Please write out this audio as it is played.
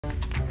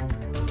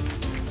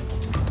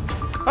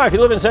All right, if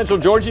you live in central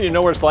Georgia, you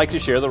know what it's like to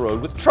share the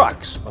road with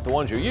trucks. But the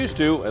ones you're used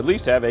to at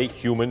least have a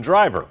human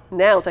driver.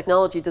 Now,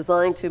 technology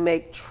designed to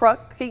make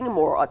trucking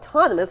more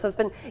autonomous has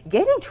been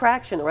gaining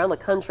traction around the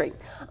country.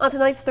 On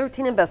tonight's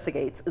 13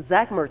 Investigates,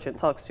 Zach Merchant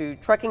talks to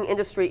trucking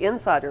industry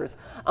insiders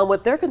on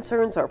what their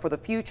concerns are for the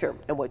future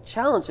and what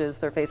challenges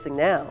they're facing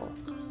now.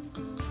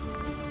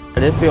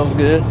 It feels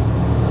good.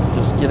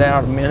 Just get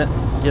out a minute,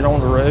 get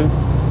on the road.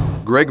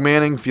 Greg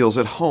Manning feels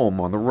at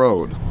home on the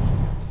road.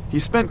 He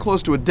spent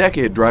close to a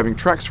decade driving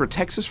trucks for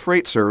Texas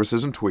Freight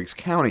Services in Twiggs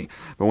County,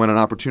 but when an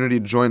opportunity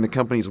to join the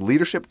company's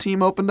leadership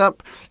team opened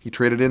up, he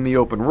traded in the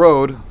open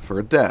road for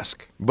a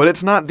desk. But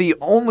it's not the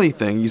only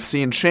thing he's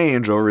seen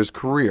change over his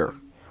career.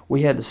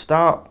 We had to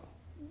stop,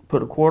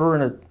 put a quarter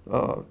in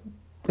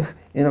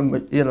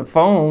a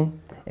phone,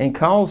 and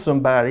call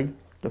somebody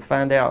to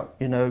find out,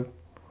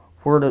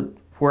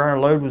 where our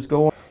load was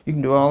going. You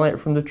can do all that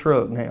from the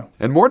truck now.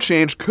 And more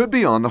change could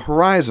be on the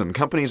horizon.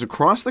 Companies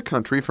across the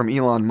country, from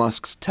Elon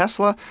Musk's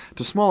Tesla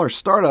to smaller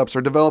startups,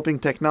 are developing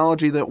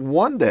technology that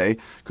one day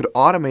could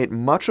automate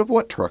much of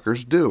what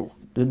truckers do.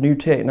 The new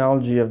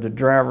technology of the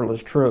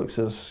driverless trucks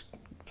is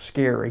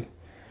scary.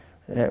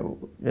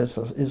 It's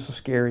a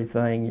scary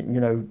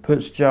thing,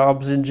 puts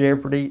jobs in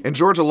jeopardy. And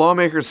Georgia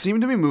lawmakers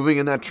seem to be moving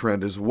in that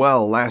trend as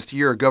well. Last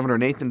year, Governor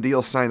Nathan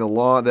Deal signed a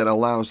law that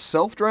allows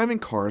self-driving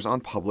cars on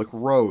public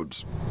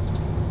roads.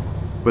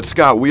 But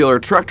Scott Wheeler,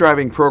 truck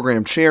driving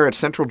program chair at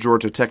Central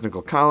Georgia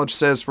Technical College,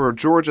 says for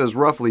Georgia's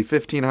roughly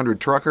 1,500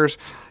 truckers,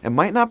 it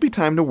might not be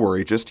time to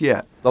worry just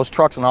yet. Those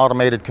trucks and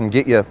automated can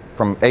get you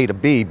from A to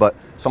B, but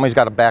somebody's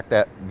got to back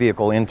that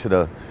vehicle into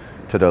the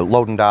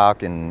loading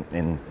dock and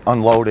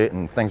unload it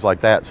and things like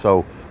that.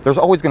 So there's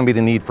always going to be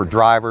the need for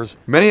drivers.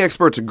 Many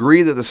experts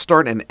agree that the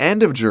start and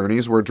end of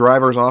journeys where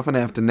drivers often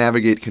have to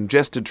navigate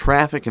congested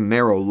traffic and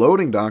narrow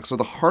loading docks are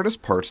the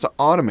hardest parts to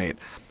automate.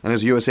 And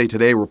as USA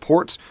Today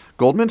reports,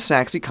 Goldman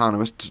Sachs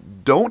economists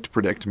don't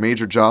predict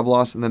major job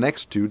loss in the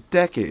next 2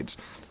 decades.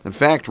 In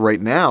fact,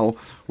 right now,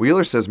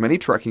 Wheeler says many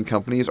trucking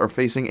companies are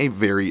facing a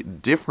very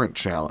different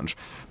challenge.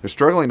 They're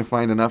struggling to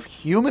find enough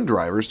human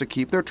drivers to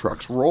keep their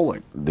trucks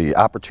rolling. The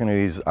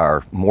opportunities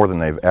are more than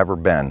they've ever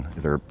been.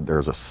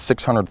 There's a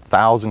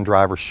 600,000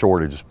 driver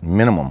shortage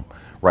minimum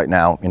right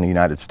now in the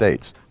United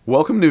States.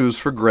 Welcome news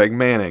for Greg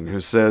Manning, who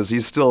says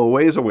he's still a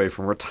ways away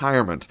from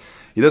retirement.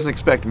 He doesn't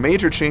expect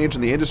major change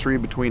in the industry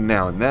between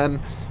now and then,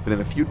 but in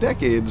a few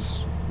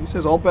decades, he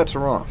says all bets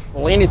are off.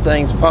 Well,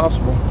 anything's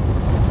possible.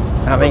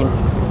 I mean,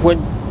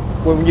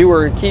 when you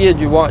were a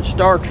kid, you watched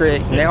Star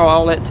Trek. Now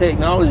all that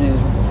technology is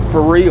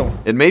for real.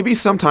 It may be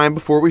some time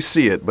before we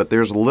see it, but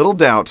there's little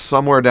doubt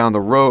somewhere down the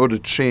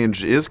road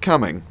change is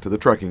coming to the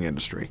trucking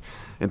industry.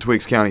 In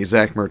Twiggs County,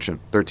 Zach Merchant,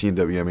 13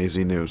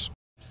 WMAZ News.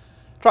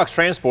 Trucks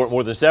transport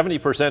more than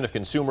 70% of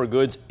consumer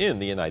goods in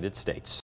the United States.